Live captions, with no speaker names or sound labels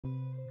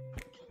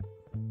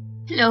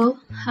Hello,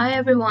 hi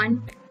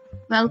everyone.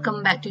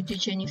 Welcome back to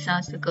Teacher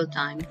Nisa Circle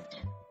Time.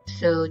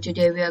 So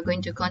today we are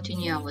going to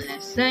continue our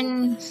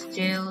lesson,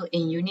 still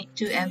in Unit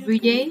 2 every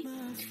day.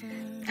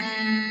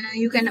 And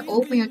you can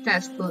open your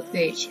textbook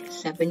page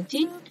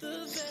 17.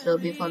 So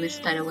before we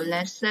start our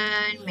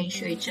lesson, make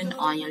sure you turn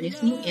on your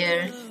listening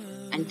ears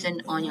and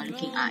turn on your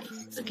looking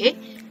eyes. Okay,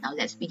 now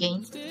let's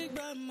begin.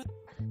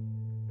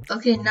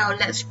 Okay, now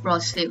let's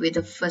proceed with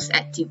the first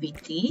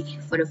activity.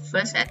 For the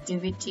first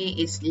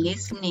activity is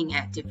listening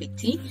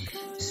activity.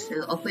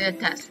 So open your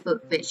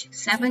textbook page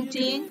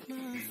 17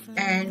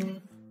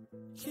 and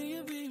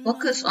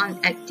focus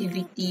on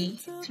activity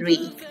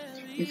 3.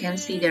 You can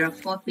see there are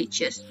 4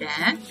 pictures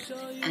there,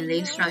 and the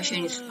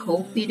instruction is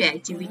copy the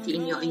activity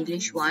in your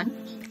English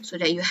one so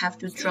that you have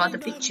to draw the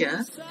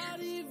picture.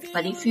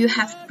 But if you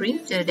have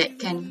printer that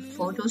can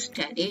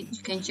photostat it,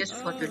 you can just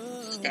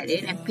photostat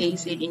it and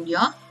paste it in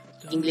your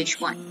English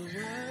one.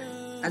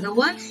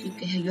 Otherwise,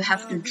 you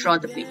have to draw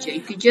the picture.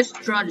 You can just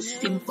draw the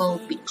simple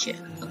picture.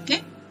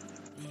 Okay,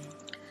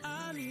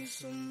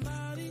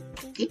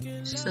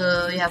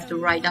 so you have to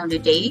write down the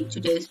day.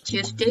 Today is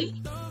Tuesday.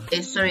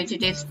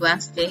 Today is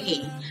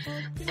Wednesday.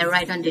 And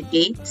write down the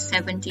date,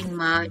 17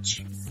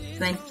 March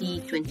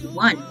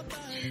 2021.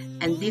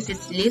 And this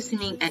is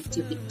listening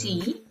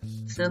activity.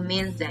 So it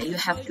means that you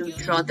have to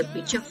draw the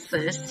picture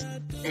first,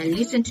 then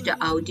listen to the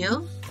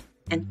audio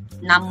and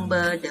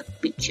number the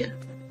picture.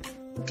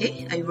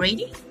 Okay, are you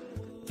ready?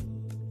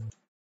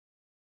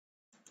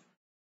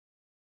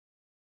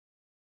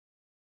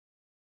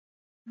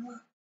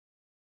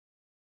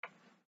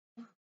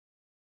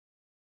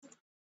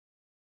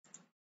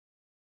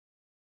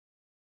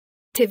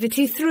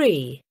 Activity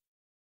 3.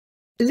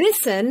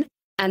 Listen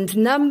and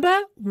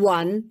number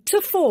 1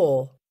 to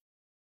 4.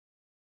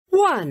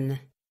 1.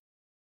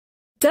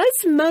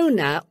 Does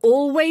Mona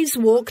always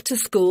walk to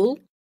school?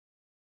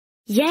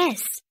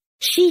 Yes,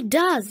 she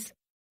does.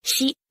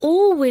 She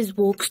always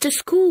walks to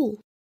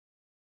school.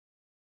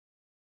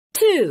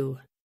 2.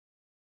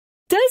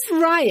 Does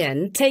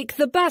Ryan take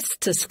the bus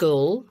to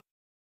school?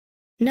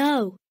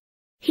 No,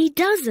 he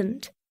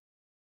doesn't.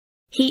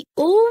 He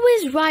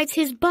always rides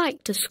his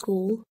bike to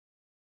school.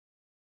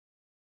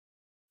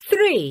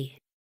 3.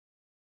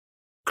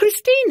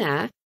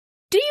 Christina,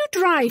 do you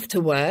drive to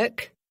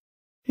work?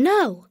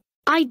 No,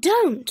 I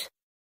don't.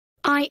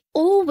 I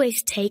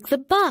always take the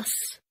bus.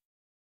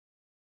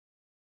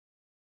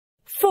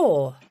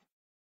 4.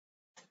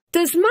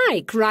 Does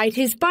Mike ride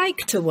his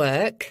bike to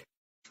work?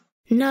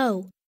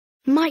 No,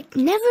 Mike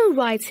never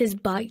rides his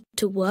bike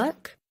to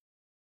work.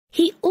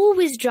 He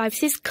always drives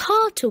his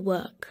car to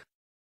work.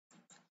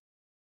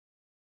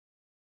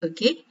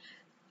 Okay,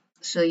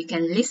 so you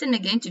can listen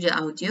again to the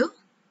audio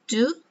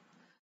to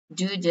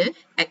do the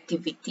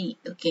activity.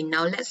 Okay,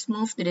 now let's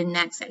move to the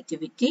next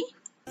activity.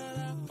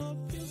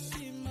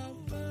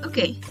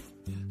 Okay,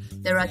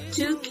 there are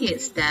 2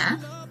 kids there.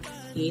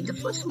 Okay, the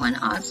first one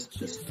asks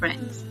his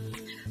friends,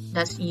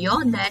 does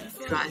your dad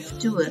drive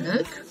to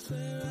work?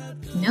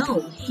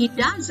 No, he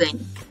doesn't.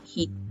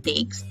 He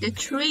takes the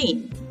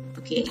train.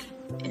 Okay,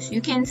 as you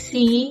can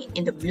see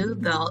in the blue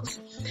box,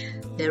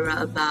 there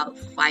are about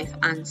 5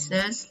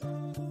 answers.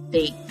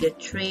 Take the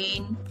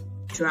train,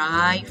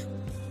 drive,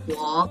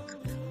 walk,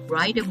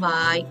 ride a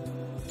bike,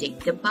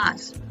 take the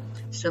bus.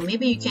 So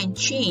maybe you can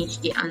change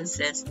the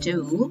answers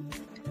to,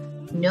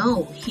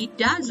 no, he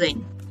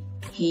doesn't.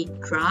 He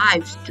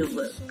drives to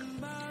work.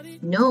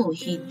 No,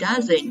 he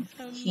doesn't.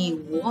 He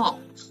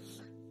walks.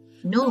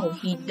 No,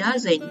 he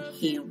doesn't.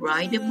 He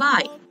rides a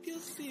bike.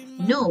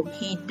 No,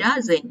 he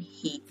doesn't.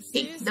 He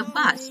takes the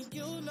bus.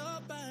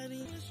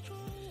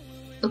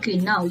 Okay,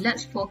 now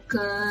let's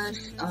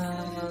focus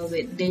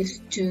with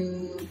these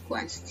 2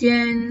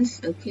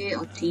 questions, okay,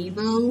 or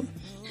table.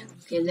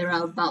 Okay, there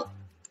are about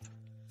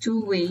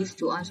 2 ways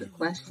to answer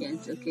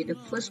questions. Okay, the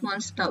first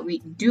one start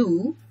with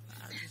do,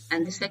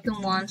 and the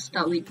second one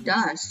start with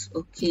does.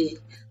 Okay,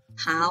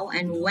 how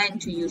and when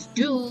to use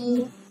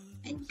do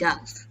and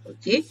does.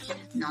 Okay,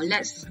 now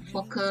let's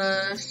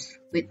focus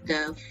with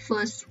the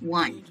first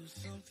one.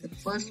 The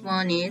first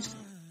one is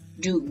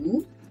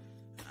do.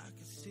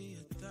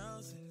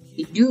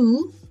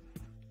 Do,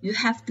 you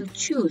have to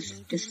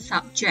choose the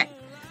subject.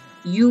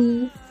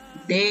 You,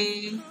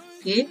 they,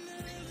 okay.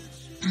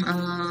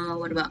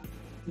 What about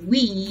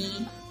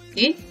we?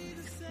 Okay,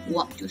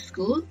 walk to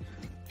school.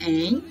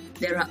 And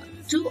there are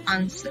 2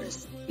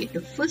 answers. Okay,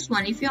 the first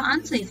one, if your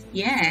answer is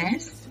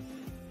yes,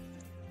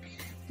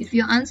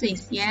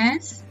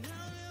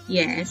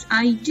 yes,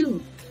 I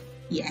do.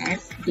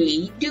 Yes,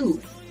 they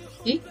do.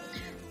 Okay.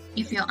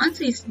 If your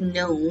answer is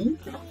no,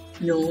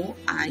 no,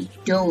 I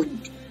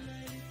don't.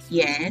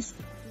 Yes,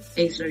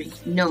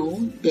 no,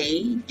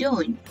 they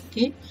don't.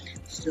 Okay,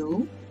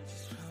 so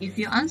if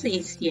your answer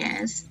is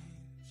yes,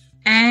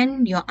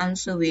 and your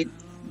answer with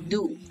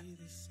do.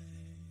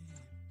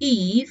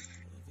 If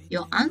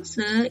your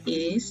answer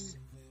is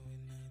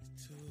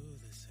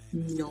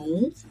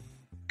no,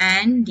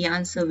 and the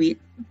answer with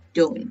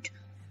don't.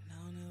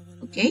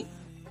 Okay,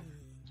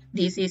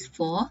 this is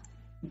for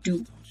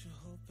do.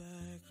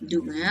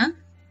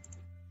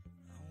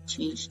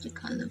 change the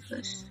color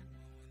first.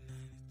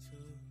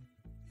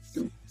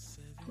 Do.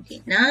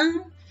 Okay,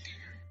 now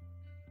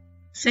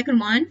second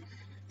one,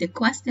 the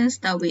question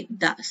start with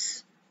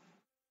does.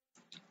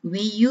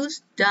 We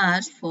use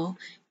does for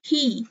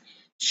he,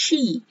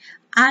 she,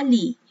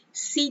 Ali,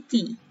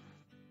 Siti,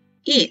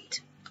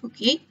 it.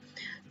 Okay,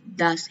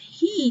 does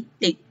he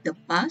take the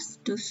bus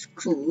to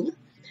school?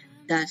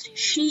 Does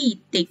she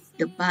take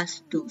the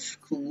bus to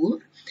school?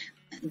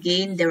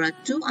 Again, there are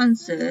two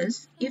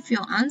answers. If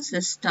your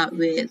answers start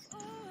with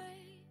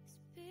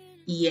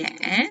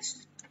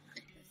yes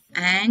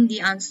and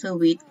the answer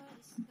with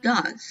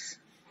does.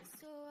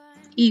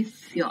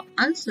 If your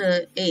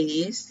answer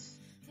is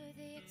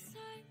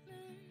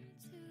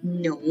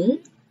no,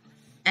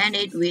 and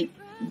it with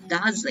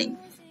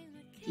doesn't.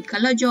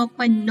 Kalau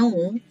jawapan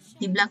no,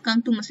 di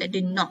belakang tu mesti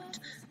ada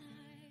not.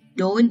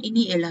 Don't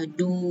ini ialah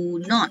do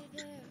not.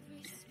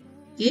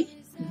 Okay,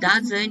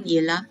 doesn't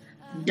ialah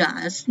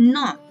does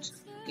not.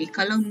 Okay,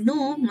 kalau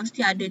no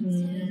mesti ada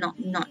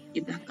not di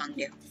belakang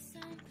dia.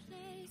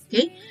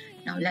 Okay,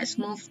 now let's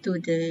move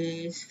to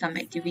the some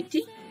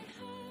activity.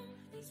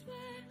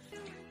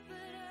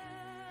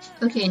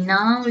 Okay,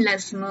 now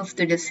let's move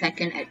to the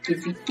second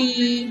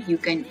activity. You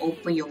can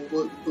open your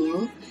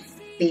workbook,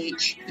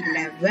 page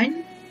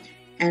 11,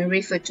 and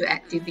refer to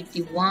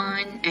activity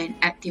 1 and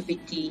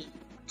activity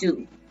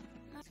 2.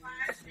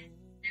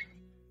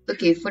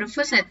 Okay, for the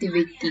first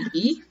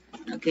activity,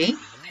 okay,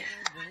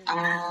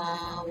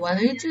 while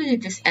you do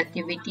this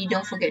activity,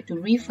 don't forget to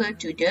refer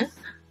to the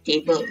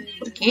table.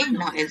 Okay,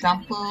 now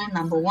example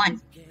number 1.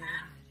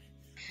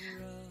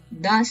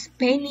 Does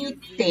Penny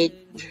take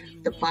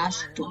the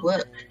bus to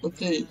work?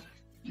 Okay,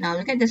 now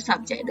look at the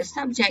subject. The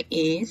subject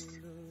is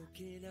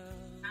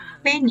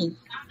Penny.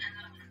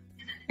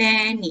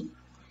 Penny.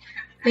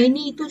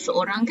 Penny itu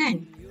seorang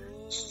kan?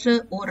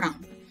 Seorang.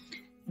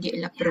 Dia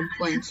ialah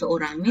perempuan.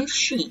 Seorang means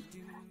she.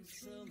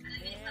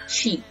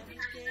 She.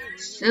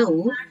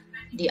 So,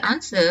 the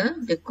answer,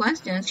 the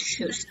question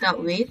should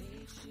start with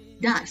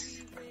does.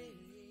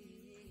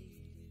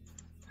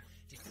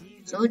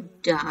 So,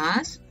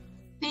 does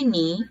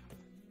Penny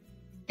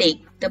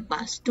take the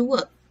bus to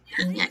work?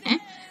 Ingat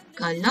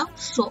kalau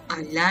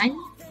soalan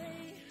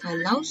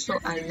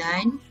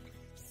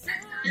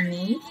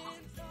ini,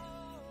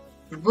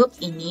 verb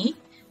ini,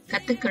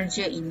 kata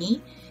kerja ini,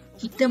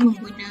 kita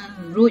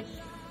mengguna root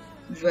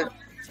verb,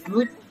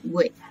 root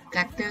word,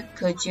 kata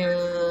kerja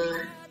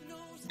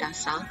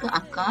dasar ke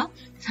akar,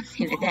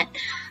 something like that.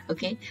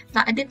 Okay,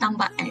 tak ada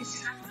tambah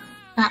s.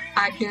 Tak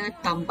ada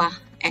tambah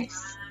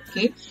s.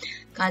 Okay,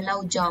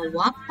 kalau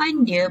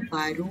jawapan dia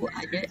baru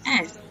ada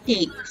s.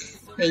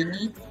 Takes.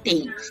 Penny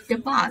takes the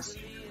bus.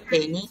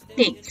 Penny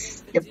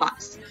takes the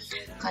bus.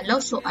 Kalau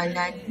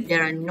soalan,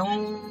 there are no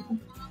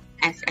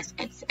s.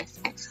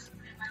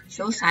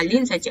 So,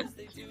 salin saja.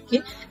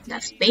 Okay,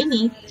 does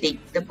Penny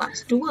take the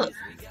bus to work?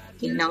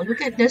 Okay, now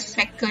look at the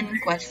second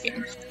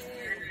question.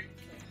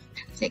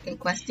 Second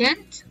question.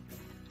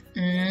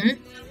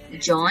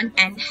 John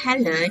and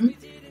Helen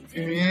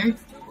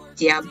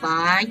their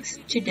bikes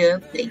to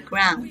the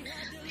playground.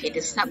 Okay,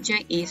 the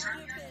subject is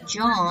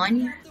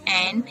John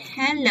and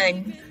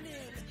Helen.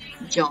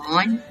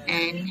 John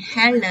and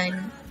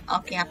Helen.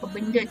 Okay, apa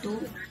benda tu?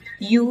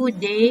 You,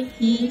 they,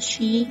 he,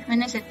 she.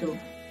 Mana satu?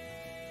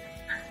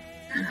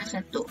 Mana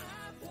satu?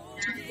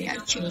 Okay,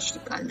 I'll change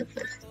the color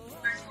first.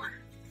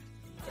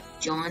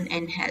 John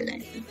and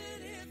Helen.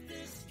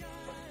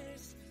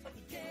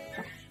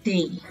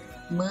 They.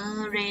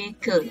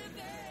 Mereka.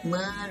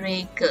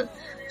 Mereka.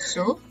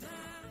 So,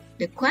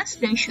 the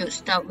question should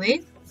start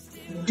with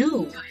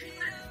do.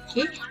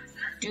 Okay,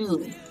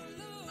 do.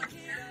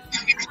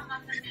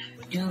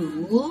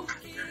 Do.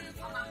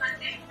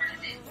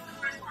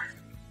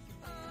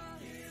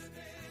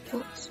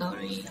 Oh,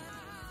 sorry.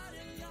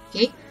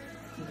 Okay,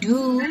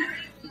 do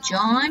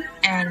John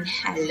and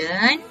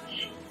Helen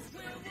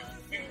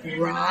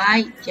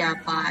ride their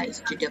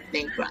bikes to the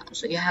playground?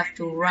 So you have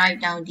to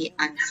write down the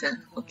answer.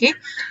 Okay,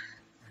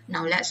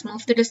 now let's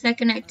move to the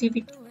second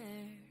activity.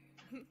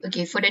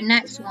 Okay, for the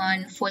next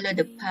one, follow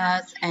the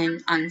path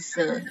and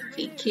answer.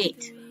 Okay,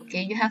 Kate.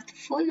 Okay, you have to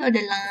follow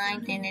the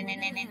line.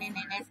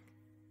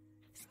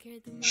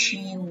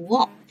 She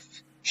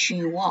walks.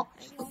 She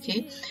walks.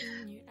 Okay.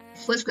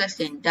 First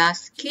question.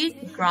 Does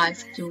Kate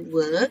drive to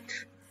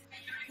work?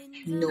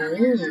 No.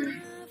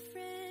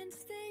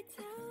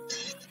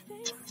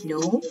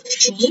 No,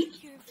 she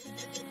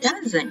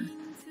doesn't.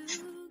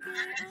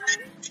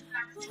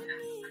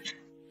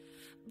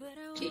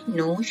 Okay,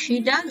 no, she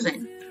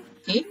doesn't.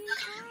 Okay.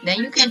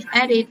 Then you can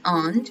add it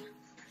on.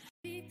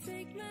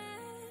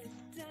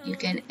 You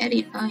can add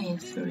it on.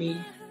 Sorry,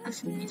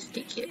 that's a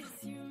mistake here.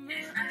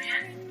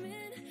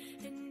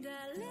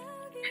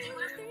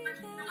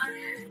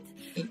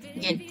 Okay,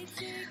 again.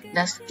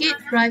 Does Kate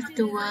drive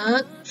to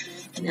work?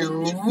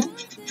 No,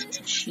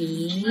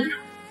 she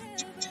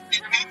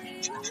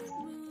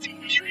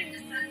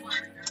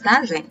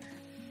doesn't.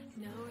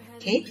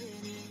 Okay.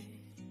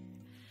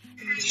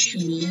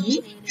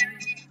 She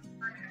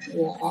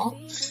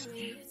walks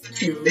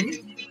to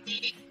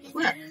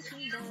work.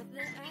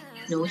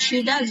 No,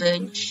 she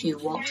doesn't. She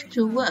walks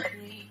to work.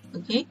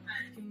 Okay.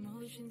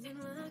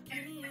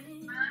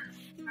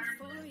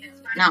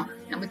 Now,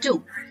 number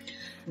 2.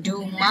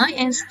 Do Mike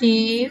and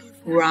Steve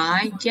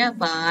ride their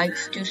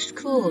bikes to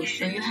school?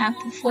 So you have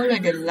to follow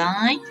the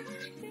line.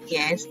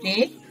 Yes,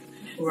 they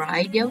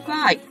ride their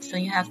bike. So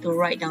you have to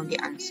write down the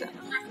answer.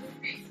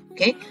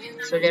 Okay,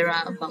 so there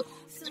are about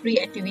 3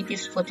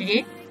 activities for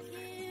today.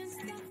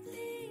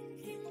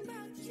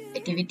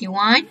 Activity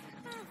 1,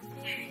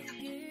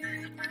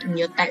 in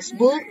your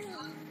textbook,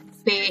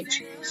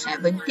 page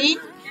 17.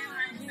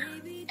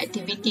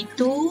 Activity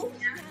 2,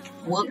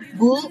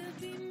 workbook,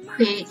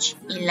 page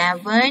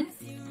 11.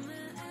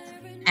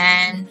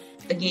 And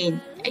again,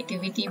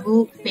 activity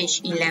book,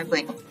 page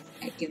 11.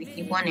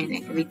 Activity 1 and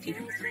activity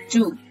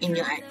 2 in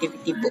your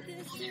activity book.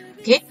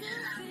 Okay,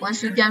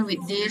 once you're done with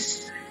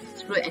these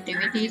 3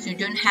 activities, you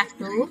don't have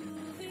to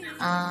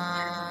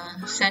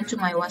send to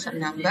my WhatsApp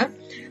number.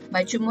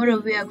 By tomorrow,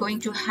 we are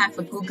going to have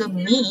a Google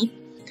Meet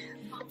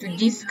to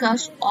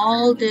discuss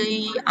all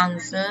the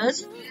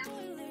answers,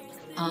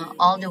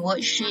 all the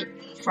worksheet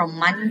from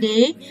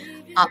Monday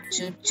up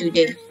to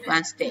today,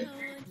 Wednesday.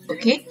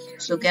 Okay,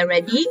 so get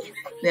ready.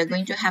 We are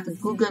going to have a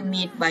Google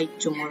Meet by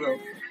tomorrow.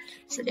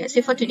 So that's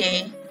it for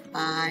today.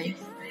 Bye.